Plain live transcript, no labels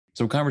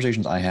So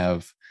conversations I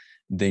have,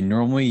 they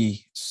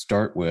normally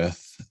start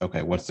with,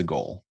 okay, what's the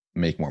goal?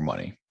 Make more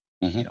money,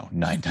 Hmm.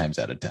 9 times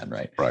out of 10,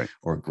 right? Right.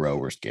 Or grow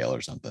or scale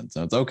or something.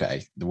 So it's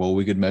okay. Well,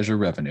 we could measure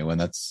revenue and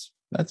that's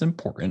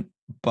important,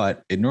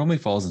 but it normally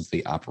falls into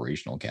the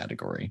operational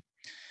category.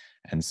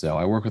 And so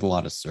I work with a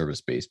lot of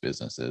service-based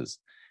businesses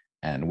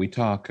and we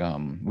talk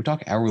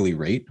hourly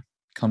rate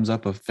comes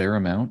up a fair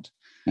amount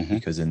Hmm.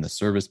 because in the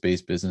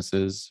service-based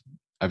businesses,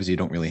 obviously you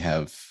don't really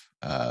have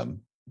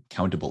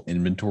countable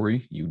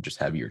inventory. You just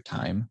have your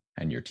time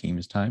and your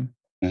team's time.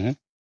 Hmm.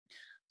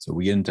 So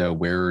we get into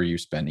where are you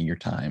spending your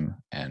time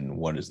and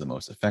what is the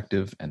most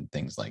effective and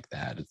things like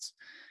that. It's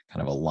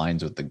kind of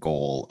aligns with the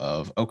goal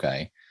of,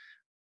 okay,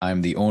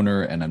 I'm the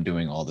owner and I'm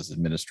doing all this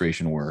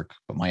administration work,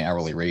 but my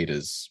hourly rate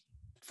is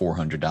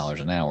 $400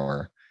 an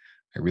hour.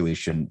 I really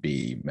shouldn't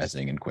be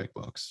messing in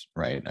QuickBooks,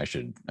 right? I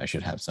should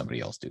have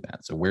somebody else do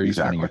that. So where are you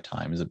spending Exactly. your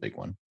time is a big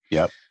one.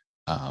 Yep.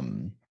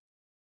 Um,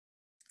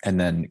 and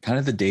then kind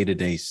of the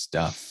day-to-day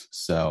stuff.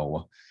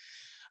 So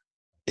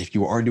if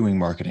you are doing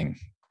marketing,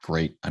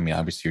 great. I mean,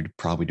 obviously you're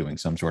probably doing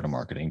some sort of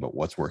marketing, but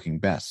what's working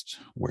best?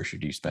 Where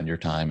should you spend your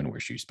time and where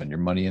should you spend your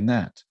money in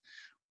that?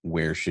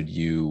 Where should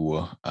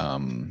you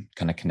kind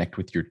of connect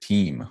with your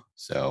team?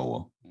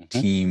 So Hmm.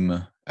 team,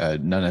 not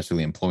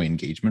necessarily employee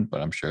engagement,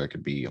 but I'm sure it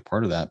could be a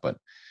part of that. But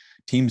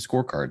team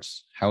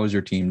scorecards. How is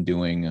your team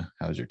doing?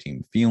 How is your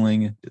team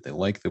feeling? Did they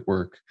like the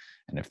work?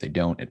 And if they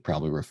don't, it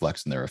probably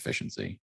reflects in their efficiency.